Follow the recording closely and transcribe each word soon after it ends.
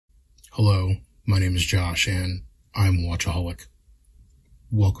Hello, my name is Josh, and I'm a watchaholic.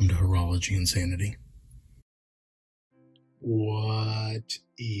 Welcome to Horology Insanity. What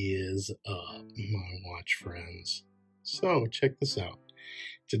is up, my watch friends? So, check this out.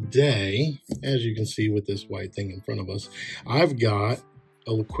 Today, as you can see with this white thing in front of us, I've got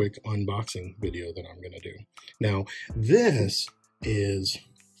a quick unboxing video that I'm going to do. Now, this is...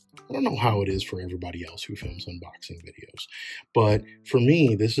 I don't know how it is for everybody else who films unboxing videos, but for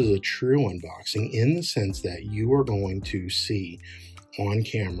me, this is a true unboxing in the sense that you are going to see on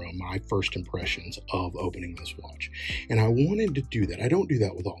camera my first impressions of opening this watch. And I wanted to do that. I don't do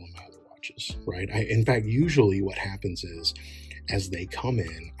that with all of my other watches, right? In fact, usually what happens is as they come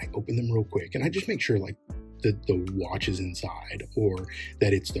in, I open them real quick and I just make sure like the watch is inside or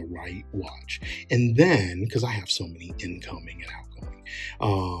that it's the right watch. And then, because I have so many incoming and outgoing,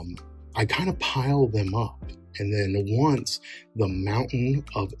 I kind of pile them up. And then once the mountain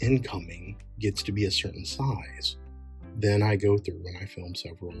of incoming gets to be a certain size, then I go through and I film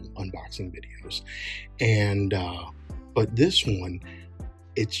several unboxing videos. And, but this one,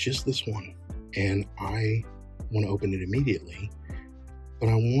 it's just this one. And I want to open it immediately, but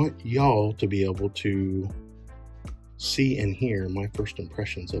I want y'all to be able to see and hear my first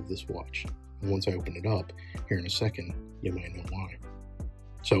impressions of this watch. And once I open it up here in a second, you might know why.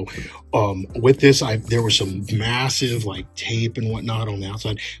 So with this, there was some massive like tape and whatnot on the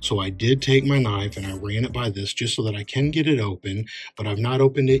outside. So I did take my knife and I ran it by this just so that I can get it open, but I've not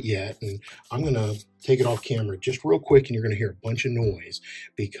opened it yet. And I'm going to take it off camera just real quick and you're going to hear a bunch of noise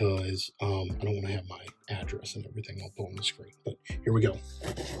because I don't want to have my address and everything up on the screen. But here we go.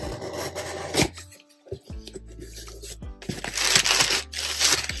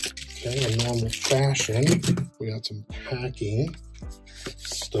 Okay, in normal fashion, we got some packing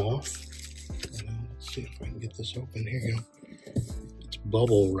stuff. Let's see if I can get this open. Here you go. It's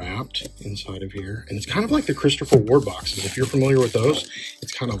bubble wrapped inside of here. And it's kind of like the Christopher Ward boxes. If you're familiar with those,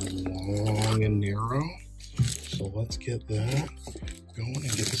 it's kind of long and narrow. So let's get that going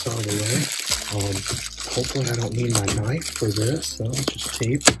and get this out of the way. Hopefully I don't need my knife for this. So it's just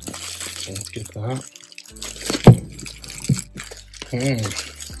tape. So let's get that.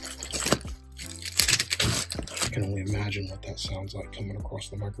 I can only imagine what that sounds like coming across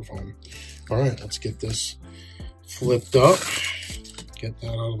the microphone. All right, let's get this flipped up. Get that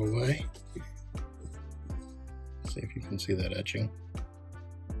out of the way. See if you can see that etching.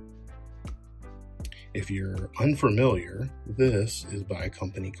 If you're unfamiliar, this is by a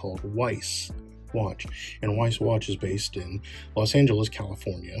company called Weiss watch. And Weiss watch is based in Los Angeles,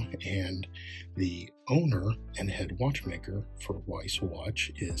 California. And the owner and head watchmaker for Weiss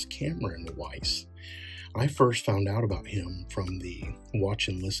watch is Cameron Weiss. I first found out about him from the Watch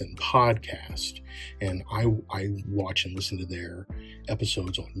and Listen podcast, and I watch and listen to their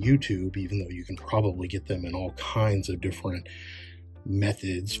episodes on YouTube, even though you can probably get them in all kinds of different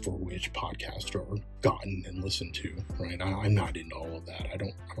methods for which podcasts are gotten and listened to, right? I'm not into all of that. I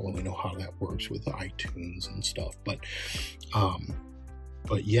don't really know how that works with iTunes and stuff, but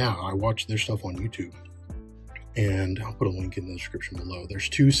yeah, I watch their stuff on YouTube. And I'll put a link in the description below. There's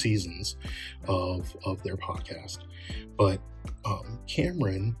 2 seasons of their podcast. But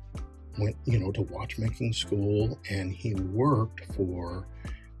Cameron went, to watchmaking school, and he worked for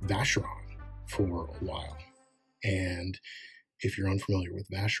Vacheron for a while. And if you're unfamiliar with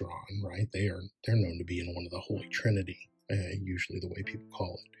Vacheron, right, they're known to be in one of the Holy Trinity, usually the way people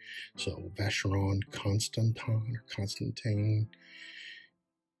call it. So Vacheron Constantine.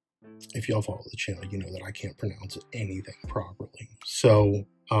 If y'all follow the channel, you know that I can't pronounce anything properly. So,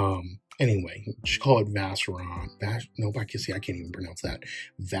 anyway, just call it Vacheron. No, I can't even pronounce that.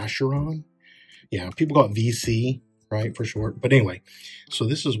 Vacheron? Yeah, people call it VC, right, for short. But anyway, so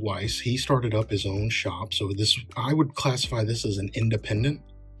this is Weiss. He started up his own shop. So this, I would classify this as an independent.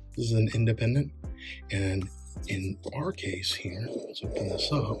 This is an independent. And in our case here, let's open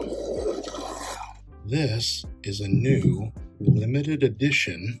this up. This is a new limited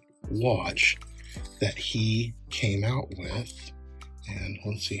edition watch that he came out with. And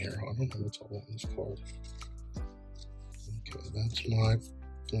let's see here. I don't know what's all on this card. Okay, that's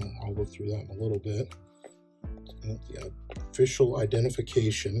I'll go through that in a little bit. The official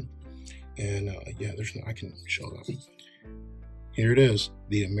identification. And yeah, I can show that. Here it is.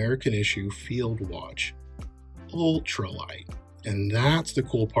 The American issue field watch. Ultralight. And that's the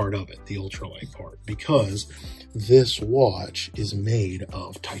cool part of it, the ultralight part, because this watch is made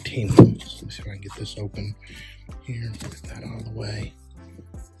of titanium. Let me see if I can get this open here. Get that out of the way.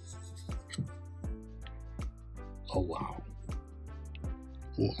 Oh, wow.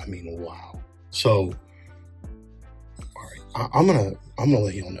 I mean, wow. So All right, I'm gonna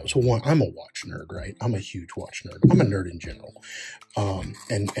let you all know. So one, I'm a watch nerd, right? I'm a huge watch nerd. I'm a nerd in general,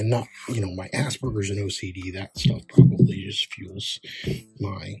 and not, you know, my Asperger's and OCD. That stuff probably just fuels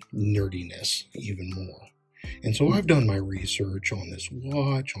my nerdiness even more. And so I've done my research on this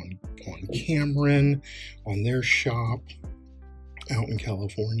watch, on Cameron, on their shop out in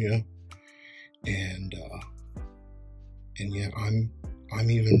California, and yeah, I'm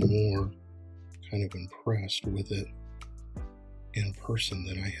even more kind of impressed with it in person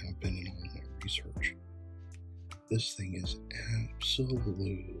than I have been in all my research. This thing is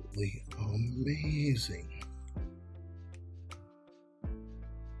absolutely amazing.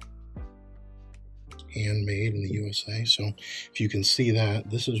 Handmade in the USA. So if you can see that,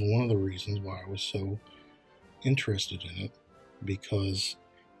 this is one of the reasons why I was so interested in it, because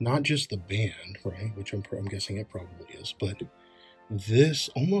not just the band, right, which I'm guessing it probably is, but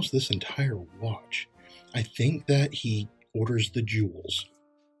almost this entire watch. I think that he orders the jewels,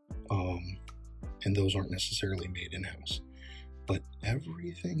 and those aren't necessarily made in-house, but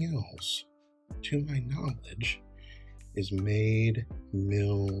everything else, to my knowledge, is made,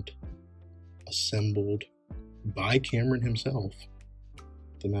 milled, assembled by Cameron himself,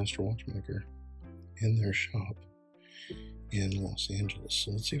 the master watchmaker, in their shop in Los Angeles.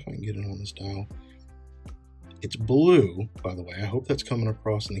 So let's see if I can get it on this dial. It's blue, by the way. I hope that's coming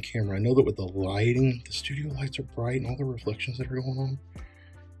across in the camera. I know that with the lighting, the studio lights are bright and all the reflections that are going on.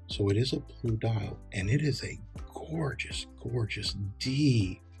 So it is a blue dial, and it is a gorgeous, gorgeous,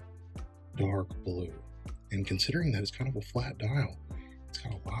 deep, dark blue. And considering that it's kind of a flat dial, it's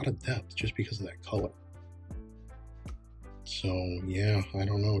got a lot of depth just because of that color. So yeah, I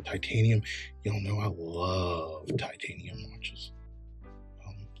don't know, titanium. Y'all know I love titanium watches.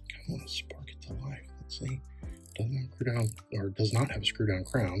 Kind of want to spark it to life. Let's see. Does not have a screw down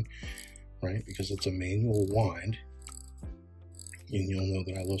crown, right? Because it's a manual wind. And you'll know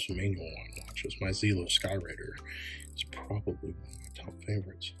that I love some manual wind watches. My Zelo Skyraider is probably one of my top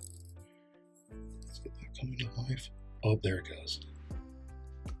favorites. Let's get that coming to life. Oh, there it goes.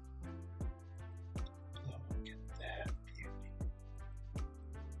 Look at that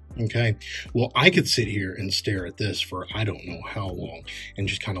beauty. Okay, well, I could sit here and stare at this for I don't know how long and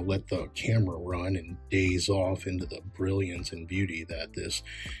just kind of let the camera run and daze off into the brilliance and beauty that this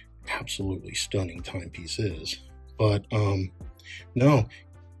absolutely stunning timepiece is. But no,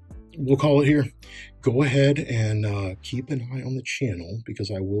 we'll call it here. Go ahead and keep an eye on the channel,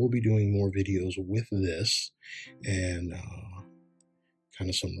 because I will be doing more videos with this, and kind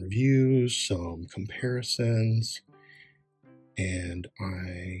of some reviews, some comparisons, and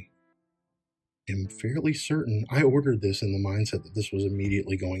I am fairly certain I ordered this in the mindset that this was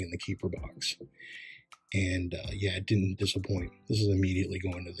immediately going in the keeper box. And yeah, it didn't disappoint. This is immediately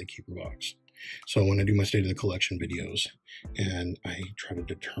going to the keeper box. So when I do my state of the collection videos and I try to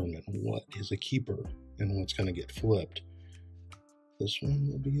determine what is a keeper and what's going to get flipped, this one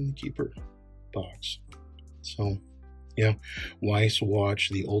will be in the keeper box. So yeah, Weiss watch,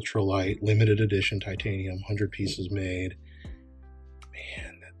 the ultralight limited edition titanium, 100 pieces made.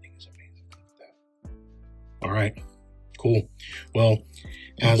 Man, that thing is amazing. Look at that. All right, cool. Well,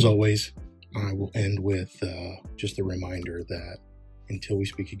 as always, I will end with just a reminder that until we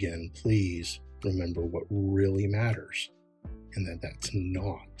speak again, please remember what really matters, and that's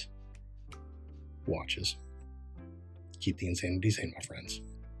not watches. Keep the insanity sane, my friends.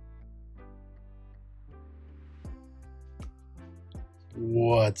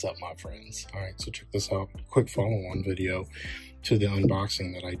 What's up, my friends? All right, so check this out. Quick follow-on video to the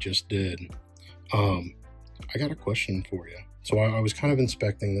unboxing that I just did. I got a question for you. So I was kind of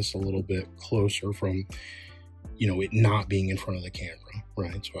inspecting this a little bit closer from, you know, it not being in front of the camera,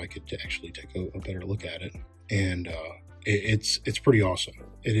 right? So I could actually take a better look at it. And it's pretty awesome.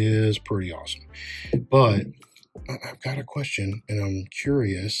 It is pretty awesome. But I've got a question, and I'm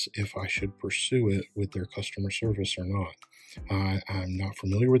curious if I should pursue it with their customer service or not. I'm not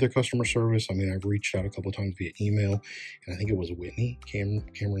familiar with their customer service. I mean, I've reached out a couple of times via email, and I think it was Whitney,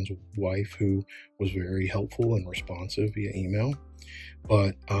 Cameron's wife, who was very helpful and responsive via email.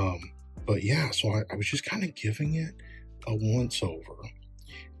 But yeah, so I was just kind of giving it a once over,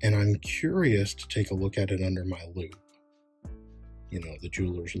 and I'm curious to take a look at it under my loop, you know, the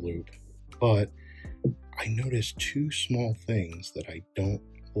jeweler's loop. But I noticed two small things that I don't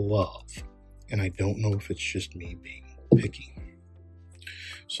love, and I don't know if it's just me being picky.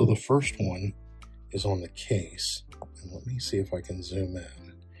 So the first one is on the case, and let me see if I can zoom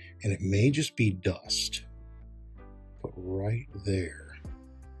in, and it may just be dust, but right there,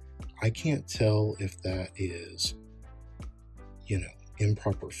 I can't tell if that is, you know,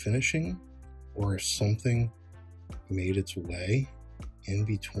 improper finishing, or if something made its way in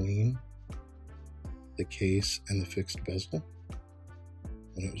between the case and the fixed bezel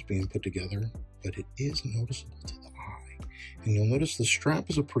when it was being put together, but it is noticeable to the eye. And you'll notice the strap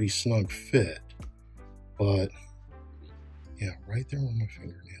is a pretty snug fit, but yeah, right there where my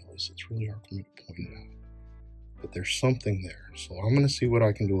fingernail is, it's really hard for me to point it out. But there's something there, so I'm going to see what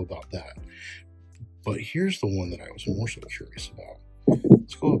I can do about that. But here's the one that I was more so curious about.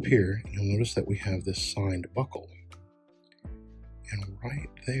 Let's go up here, and you'll notice that we have this signed buckle. And right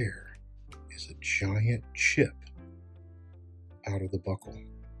there is a giant chip out of the buckle.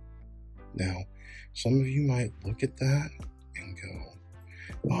 Now, some of you might look at that and go,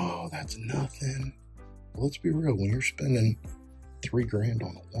 oh, that's nothing. But let's be real, when you're spending $3 grand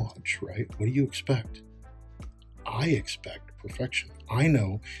on a watch, right? What do you expect? I expect perfection. I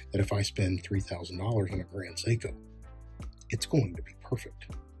know that if I spend $3,000 on a Grand Seiko, it's going to be perfect.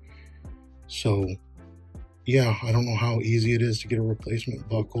 So, yeah, I don't know how easy it is to get a replacement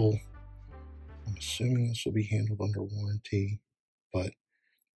buckle. I'm assuming this will be handled under warranty, but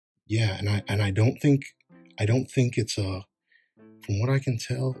yeah, and I don't think it's from what I can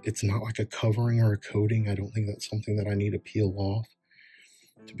tell, it's not like a covering or a coating. I don't think that's something that I need to peel off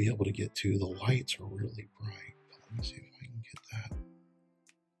to be able to get to. The lights are really bright. But let me see if I can get that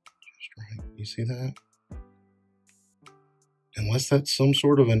just right. You see that? Unless that's some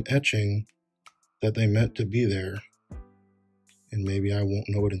sort of an etching that they meant to be there, and maybe I won't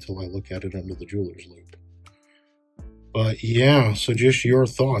know it until I look at it under the jeweler's loupe. But yeah, so just your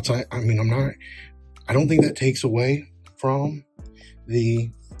thoughts. I don't think that takes away from the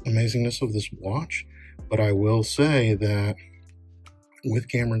amazingness of this watch, but I will say that with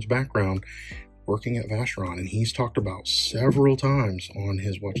Cameron's background working at Vacheron, and he's talked about several times on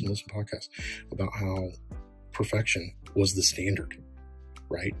his Watch and Listen podcast about how perfection was the standard,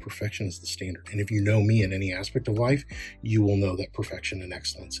 right? Perfection is the standard. And if you know me in any aspect of life, you will know that perfection and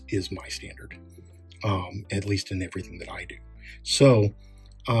excellence is my standard, at least in everything that I do. So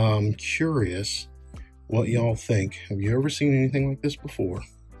I'm curious what y'all think. Have you ever seen anything like this before?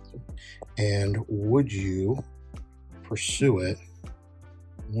 And would you pursue it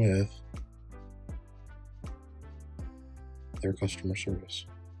with their customer service?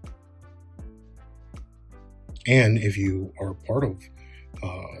 And if you are part of,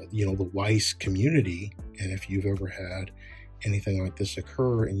 the Weiss community, and if you've ever had anything like this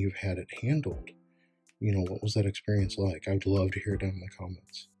occur and you've had it handled, what was that experience like? I would love to hear it down in the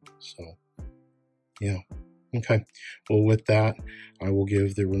comments. So, yeah. Okay. Well, with that, I will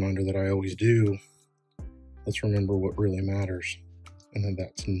give the reminder that I always do. Let's remember what really matters. And then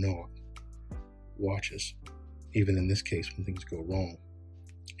that's not watches, even in this case when things go wrong.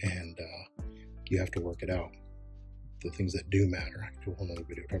 And you have to work it out. The things that do matter. I could do a whole other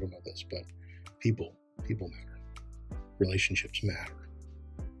video talking about this, but people matter. Relationships matter.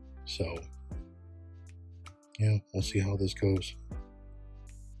 So, yeah, we'll see how this goes.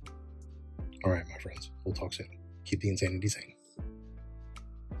 All right, my friends, we'll talk soon. Keep the insanity sane.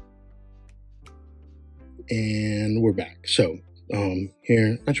 And we're back. So,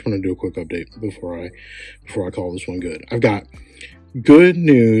 here, I just want to do a quick update before I call this one good. I've got good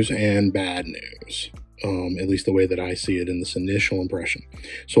news and bad news. At least the way that I see it in this initial impression.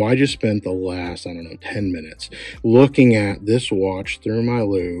 So I just spent the last, 10 minutes looking at this watch through my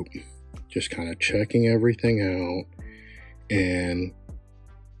loupe, just kind of checking everything out and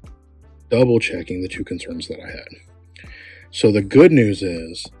double checking the two concerns that I had. So the good news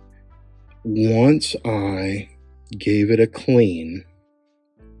is, once I gave it a clean,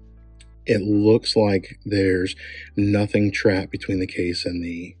 it looks like there's nothing trapped between the case and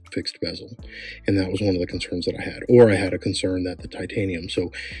the fixed bezel. And that was one of the concerns that I had. Or I had a concern that the titanium.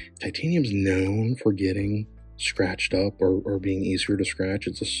 So titanium's known for getting scratched up or being easier to scratch.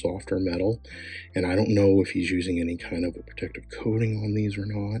 It's a softer metal. And I don't know if he's using any kind of a protective coating on these or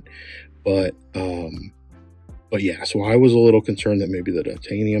not. But yeah, so I was a little concerned that maybe the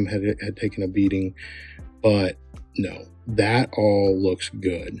titanium had taken a beating. But no, that all looks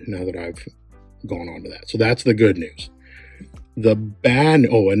good now that I've gone on to that. So that's the good news. The bad,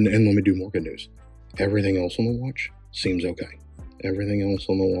 and let me do more good news. Everything else on the watch seems okay. Everything else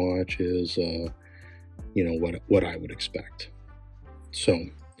on the watch is, what I would expect. So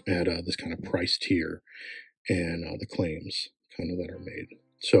at this kind of price tier and the claims kind of that are made.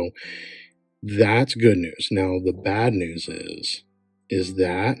 So that's good news. Now the bad news is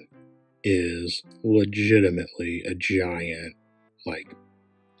that is legitimately a giant, I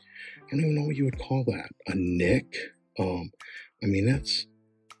don't even know what you would call that, a nick.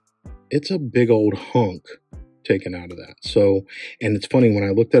 It's a big old hunk taken out of that. So, and it's funny, when I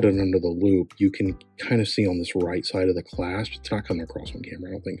looked at it under the loop, you can kind of see on this right side of the clasp, it's not coming across on camera,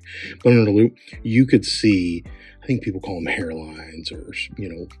 I don't think, but under the loop, you could see, I think people call them hairlines or, you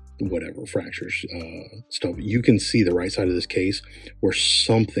know, whatever, fractures, stuff. You can see the right side of this case where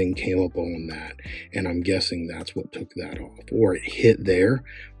something came up on that, and I'm guessing that's what took that off, or it hit there,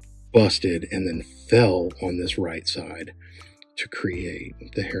 busted, and then fell on this right side to create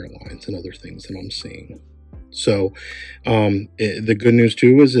the hairlines and other things that I'm seeing. So the good news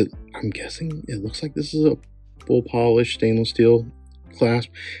too is that I'm guessing it looks like this is a full polished stainless steel clasp.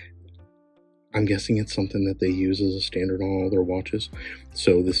 I'm guessing it's something that they use as a standard on all their watches.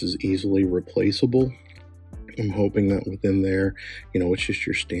 So this is easily replaceable. I'm hoping that within there, you know, it's just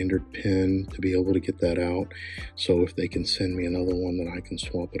your standard pin to be able to get that out. So if they can send me another one, then I can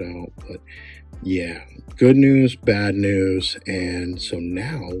swap it out. But yeah, good news, bad news. And so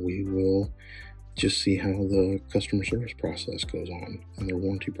now we will just see how the customer service process goes on and their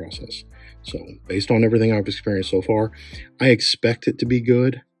warranty process. So based on everything I've experienced so far, I expect it to be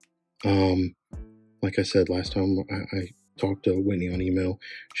good. Like I said last time I talked to Whitney on email,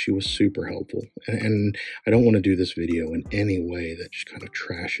 she was super helpful. And I don't want to do this video in any way that just kind of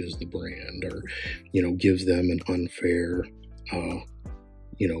trashes the brand or, you know, gives them an unfair,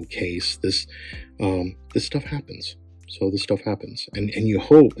 you know, case. This stuff happens. So this stuff happens. And you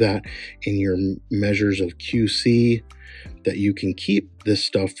hope that in your measures of QC that you can keep this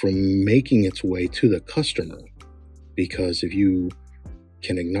stuff from making its way to the customer. Because if you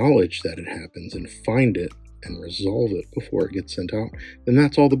can acknowledge that it happens and find it and resolve it before it gets sent out, then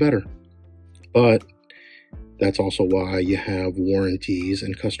that's all the better. But that's also why you have warranties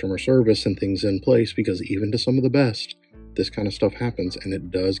and customer service and things in place, because even to some of the best, this kind of stuff happens and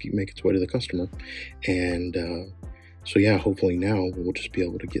it does make its way to the customer. And so yeah, hopefully now we'll just be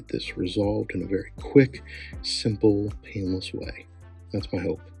able to get this resolved in a very quick, simple, painless way. That's my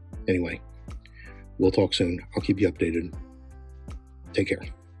hope. Anyway, we'll talk soon. I'll keep you updated. Take care.